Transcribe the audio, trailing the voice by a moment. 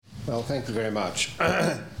Well, thank you very much.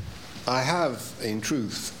 I have, in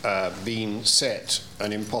truth, been set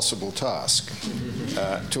an impossible task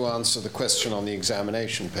to answer the question on the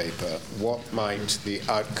examination paper: what might the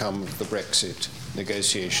outcome of the Brexit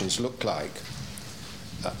negotiations look like?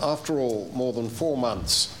 After all, more than 4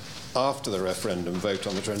 months after the referendum vote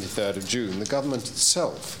on the 23rd of June, the government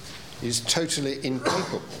itself is totally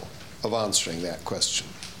incapable of answering that question.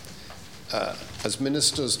 As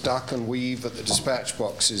ministers duck and weave at the dispatch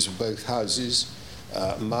boxes of both houses,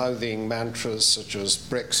 mouthing mantras such as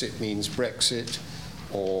Brexit means Brexit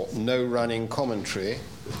or no running commentary,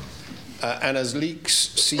 and as leaks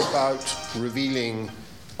seep out revealing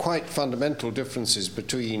quite fundamental differences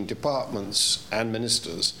between departments and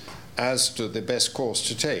ministers as to the best course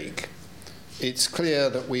to take, it's clear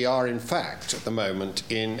that we are in fact at the moment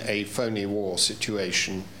in a phony war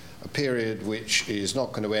situation, a period which is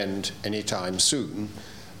not going to end anytime soon,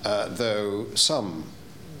 though some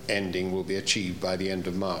ending will be achieved by the end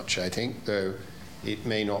of March, I think, though it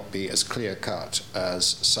may not be as clear-cut as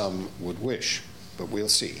some would wish, but we'll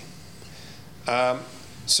see.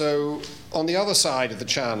 So on the other side of the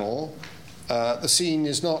channel, the scene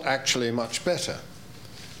is not actually much better,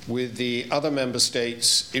 with the other member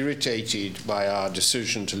states irritated by our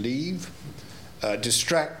decision to leave,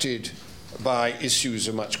 distracted by issues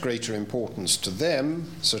of much greater importance to them,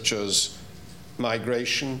 such as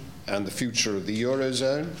migration and the future of the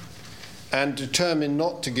Eurozone, and determined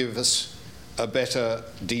not to give us a better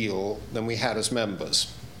deal than we had as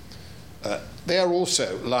members. They are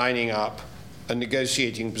also lining up a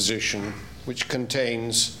negotiating position which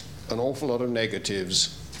contains an awful lot of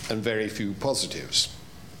negatives and very few positives.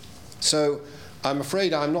 So I'm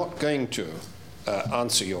afraid I'm not going to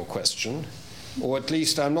answer your question, or at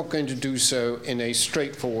least I'm not going to do so in a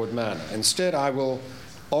straightforward manner. Instead, I will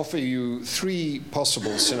offer you 3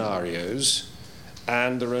 possible scenarios,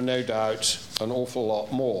 and there are no doubt an awful lot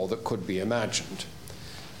more that could be imagined.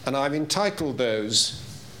 And I've entitled those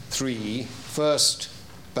 3, first,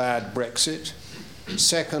 bad Brexit,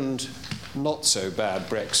 second, not so bad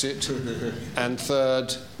Brexit, and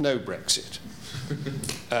third, no Brexit.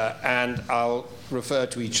 And I'll refer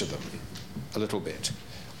to each of them a little bit.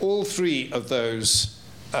 All 3 of those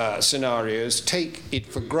scenarios take it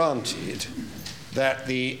for granted that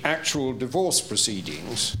the actual divorce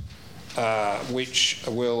proceedings, which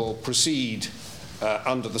will proceed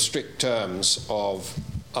under the strict terms of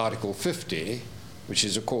Article 50, which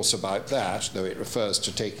is of course about that, though it refers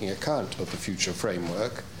to taking account of the future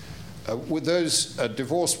framework, with those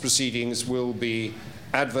divorce proceedings will be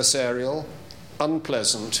adversarial,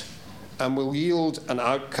 unpleasant, and will yield an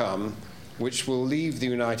outcome which will leave the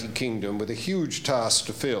United Kingdom with a huge task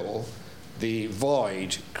to fill, the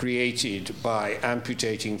void created by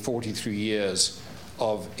amputating 43 years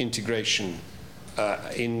of integration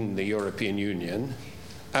in the European Union,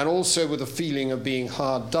 and also with a feeling of being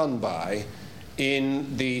hard done by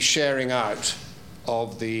in the sharing out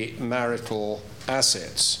of the marital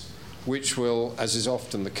assets, which will, as is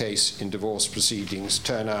often the case in divorce proceedings,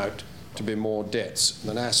 turn out to be more debts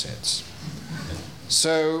than assets.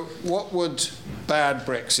 So what would bad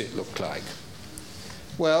Brexit look like?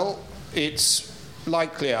 Well, it's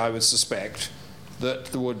likely, I would suspect, that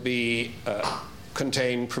there would be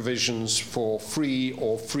contain provisions for free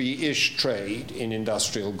or free-ish trade in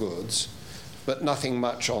industrial goods, but nothing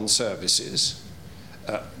much on services,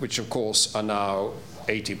 which of course are now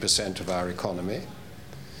 80% of our economy.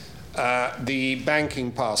 The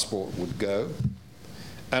banking passport would go,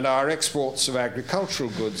 and our exports of agricultural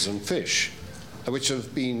goods and fish, which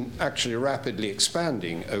have been actually rapidly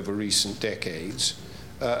expanding over recent decades,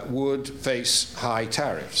 would face high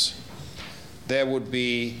tariffs. There would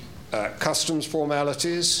be customs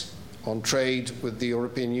formalities on trade with the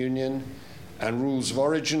European Union and rules of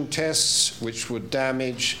origin tests which would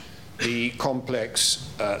damage the complex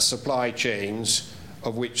supply chains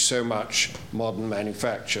of which so much modern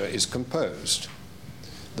manufacture is composed.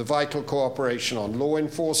 The vital cooperation on law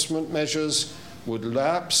enforcement measures would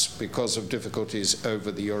lapse because of difficulties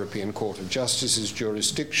over the European Court of Justice's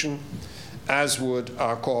jurisdiction, as would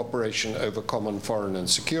our cooperation over common foreign and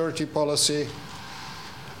security policy.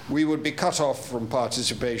 We would be cut off from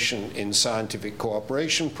participation in scientific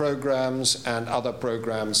cooperation programs and other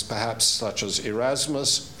programs, perhaps such as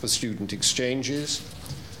Erasmus for student exchanges.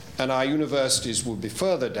 And our universities would be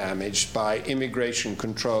further damaged by immigration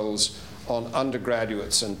controls on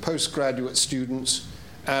undergraduates and postgraduate students,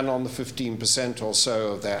 and on the 15% or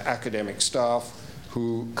so of their academic staff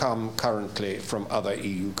who come currently from other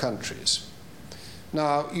EU countries.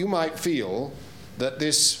 Now, you might feel that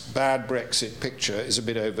this bad Brexit picture is a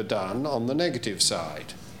bit overdone on the negative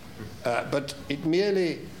side. but it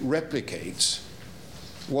merely replicates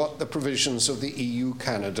what the provisions of the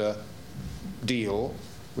EU-Canada deal,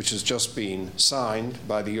 which has just been signed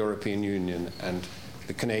by the European Union and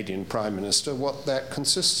the Canadian Prime Minister, what that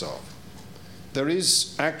consists of. There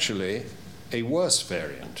is actually a worse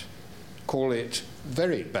variant, call it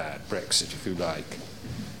very bad Brexit, if you like,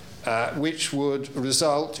 which would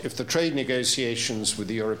result, if the trade negotiations with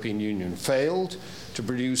the European Union failed, to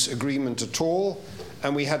produce agreement at all,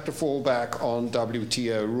 and we had to fall back on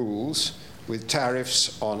WTO rules with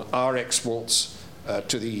tariffs on our exports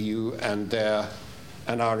to the EU and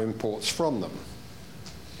our imports from them.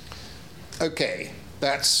 Okay,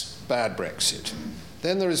 that's bad Brexit.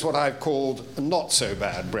 Then there is what I've called not so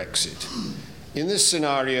bad Brexit. In this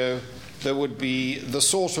scenario, there would be the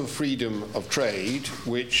sort of freedom of trade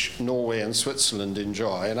which Norway and Switzerland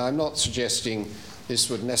enjoy, and I'm not suggesting this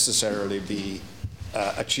would necessarily be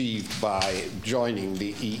achieved by joining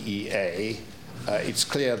the EEA. It's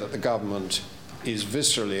clear that the government is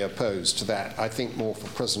viscerally opposed to that, I think more for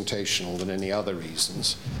presentational than any other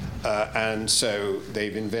reasons. And so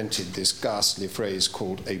they've invented this ghastly phrase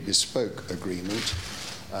called a bespoke agreement.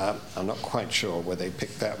 I'm not quite sure where they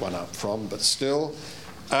picked that one up from, but still.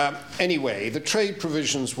 Anyway, the trade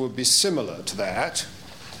provisions would be similar to that,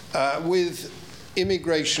 with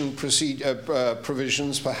immigration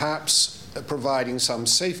provisions perhaps providing some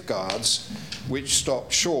safeguards which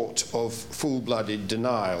stop short of full-blooded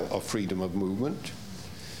denial of freedom of movement.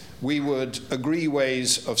 We would agree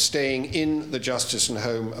ways of staying in the Justice and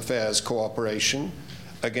Home Affairs cooperation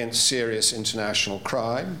against serious international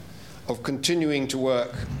crime, of continuing to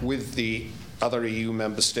work with the other EU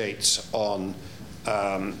member states on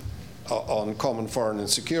common foreign and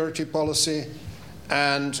security policy,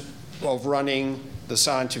 and of running the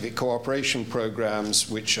scientific cooperation programs,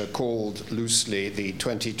 which are called loosely the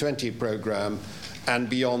 2020 program, and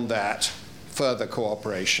beyond that, further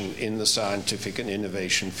cooperation in the scientific and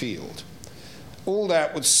innovation field. All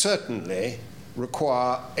that would certainly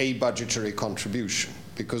require a budgetary contribution,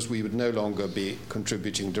 because we would no longer be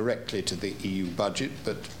contributing directly to the EU budget,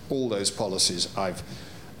 but all those policies I've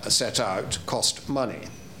set out cost money.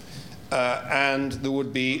 And there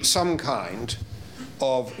would be some kind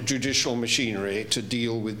of judicial machinery to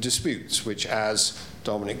deal with disputes, which, as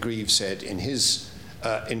Dominic Grieve said in his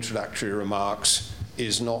introductory remarks,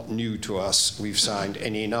 is not new to us. We've signed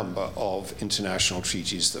any number of international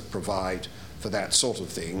treaties that provide for that sort of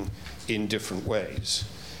thing in different ways.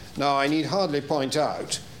 Now, I need hardly point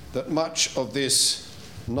out that much of this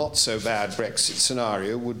not-so-bad Brexit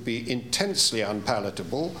scenario would be intensely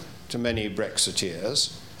unpalatable to many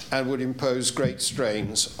Brexiteers and would impose great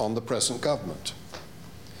strains on the present government.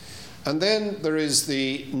 And then there is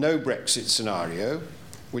the no-Brexit scenario,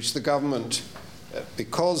 which the government,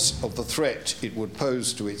 because of the threat it would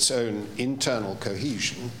pose to its own internal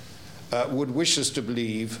cohesion, would wish us to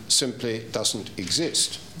believe simply doesn't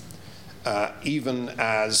exist, even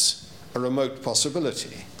as a remote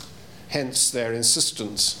possibility. Hence their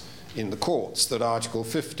insistence in the courts that Article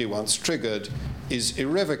 50, once triggered, is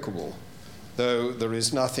irrevocable, though there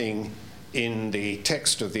is nothing in the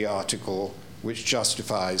text of the article which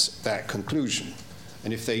justifies that conclusion.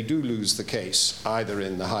 And if they do lose the case, either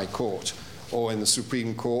in the High Court or in the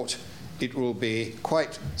Supreme Court, it will be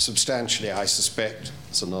quite substantially, I suspect,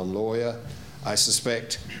 as a non-lawyer, I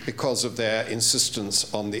suspect because of their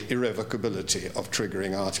insistence on the irrevocability of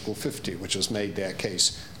triggering Article 50, which has made their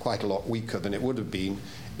case quite a lot weaker than it would have been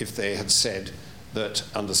if they had said that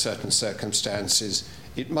under certain circumstances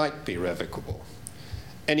it might be revocable.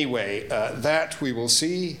 Anyway, that we will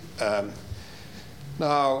see.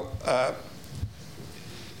 Now,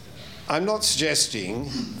 I'm not suggesting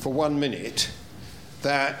for 1 minute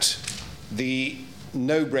that the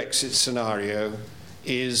no Brexit scenario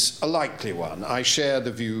is a likely one. I share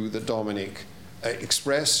the view that Dominic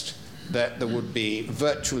expressed, that there would be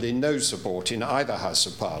virtually no support in either House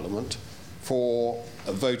of Parliament for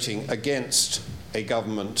voting against a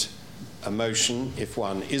government motion if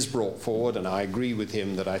one is brought forward, and I agree with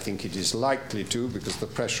him that I think it is likely to, because the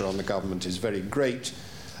pressure on the government is very great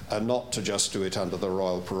not to just do it under the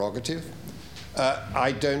royal prerogative.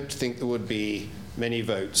 I don't think there would be many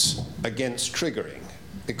votes against triggering,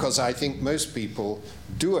 because I think most people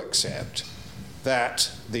do accept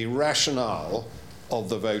that the rationale of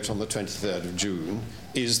the vote on the 23rd of June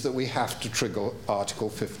is that we have to trigger Article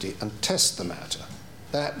 50 and test the matter.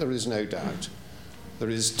 That there is no doubt. There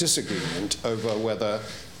is disagreement over whether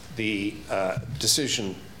the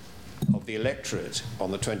decision of the electorate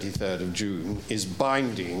on the 23rd of June is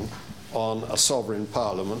binding on a sovereign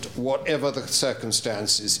parliament, whatever the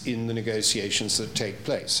circumstances in the negotiations that take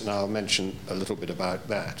place. And I'll mention a little bit about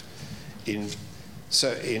that in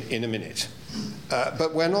a minute.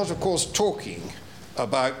 But we're not, of course, talking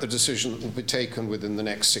about the decision that will be taken within the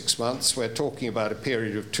next 6 months. We're talking about a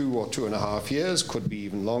period of 2 or 2.5 years, could be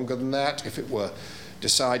even longer than that if it were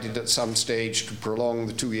decided at some stage to prolong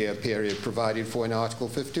the 2-year period provided for in Article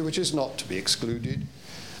 50, which is not to be excluded.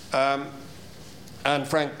 And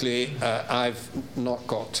frankly, I've not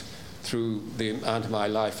got through the amount of my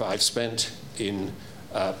life I've spent in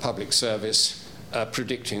public service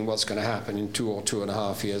predicting what's going to happen in 2 or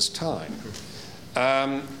 2.5 years' time.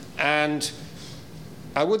 And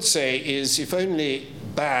I would say is if only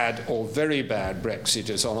bad or very bad Brexit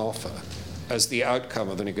is on offer as the outcome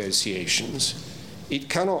of the negotiations, it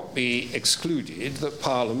cannot be excluded that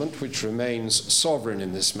Parliament, which remains sovereign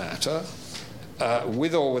in this matter,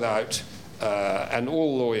 with or without, and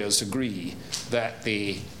all lawyers agree that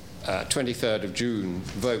the 23rd of June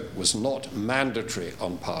vote was not mandatory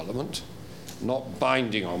on Parliament, not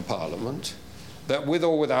binding on Parliament, that with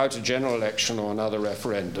or without a general election or another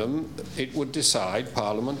referendum, it would decide,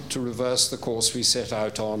 Parliament, to reverse the course we set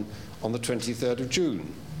out on the 23rd of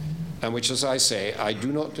June, and which, as I say, I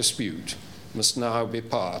do not dispute, must now be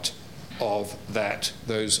part of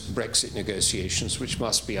those Brexit negotiations which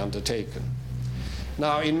must be undertaken.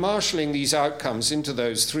 Now, in marshalling these outcomes into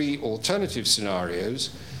those 3 alternative scenarios,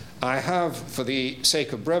 I have, for the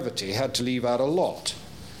sake of brevity, had to leave out a lot.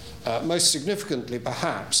 Most significantly,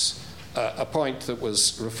 perhaps, a point that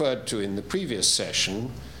was referred to in the previous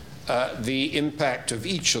session, the impact of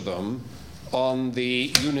each of them on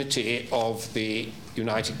the unity of the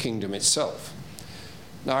United Kingdom itself.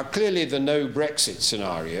 Now, clearly, the no Brexit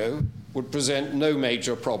scenario would present no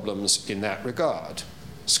major problems in that regard.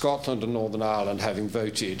 Scotland and Northern Ireland having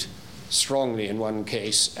voted strongly in one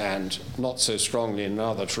case and not so strongly in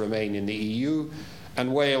another to remain in the EU,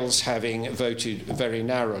 and Wales having voted very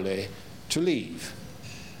narrowly to leave.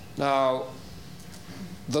 Now,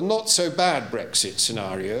 the not-so-bad Brexit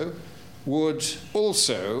scenario would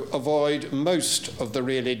also avoid most of the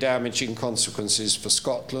really damaging consequences for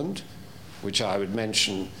Scotland, which I would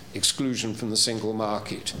mention exclusion from the single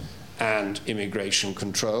market and immigration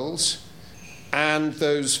controls, and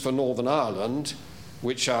those for Northern Ireland,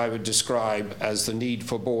 which I would describe as the need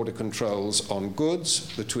for border controls on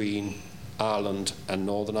goods between Ireland and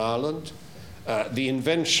Northern Ireland, the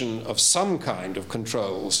invention of some kind of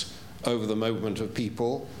controls over the movement of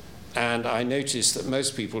people, and I noticed that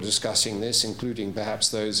most people discussing this, including perhaps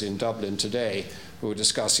those in Dublin today who are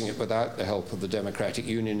discussing it without the help of the Democratic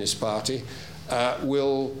Unionist Party,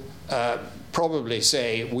 will probably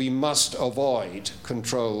say we must avoid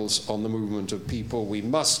controls on the movement of people, we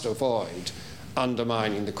must avoid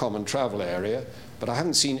undermining the common travel area, but I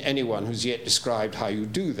haven't seen anyone who's yet described how you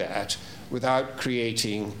do that without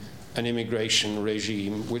creating an immigration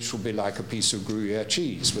regime which will be like a piece of Gruyere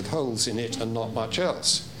cheese with holes in it and not much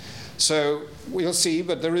else. So we'll see,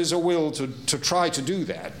 but there is a will to try to do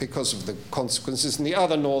that because of the consequences. And the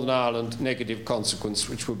other Northern Ireland negative consequence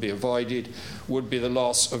which would be avoided would be the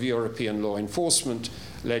loss of European law enforcement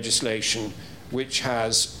legislation, which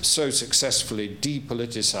has so successfully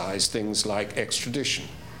depoliticized things like extradition.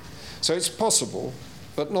 So it's possible,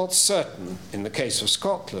 but not certain, in the case of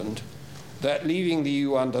Scotland, that leaving the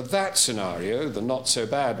EU under that scenario, the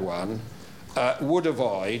not-so-bad one, would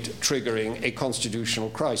avoid triggering a constitutional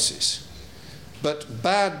crisis. But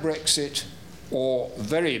bad Brexit or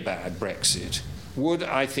very bad Brexit would,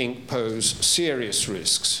 I think, pose serious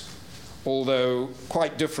risks, although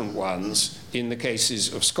quite different ones in the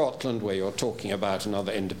cases of Scotland, where you're talking about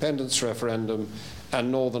another independence referendum,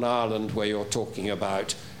 and Northern Ireland, where you're talking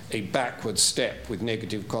about a backward step with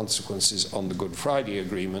negative consequences on the Good Friday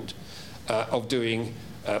Agreement,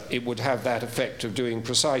 it would have that effect of doing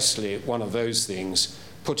precisely one of those things,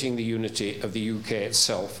 putting the unity of the UK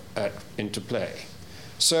itself into play.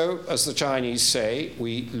 So, as the Chinese say,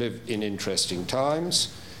 we live in interesting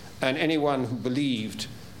times, and anyone who believed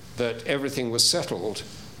that everything was settled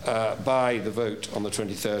by the vote on the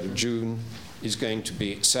 23rd of June is going to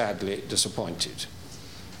be sadly disappointed.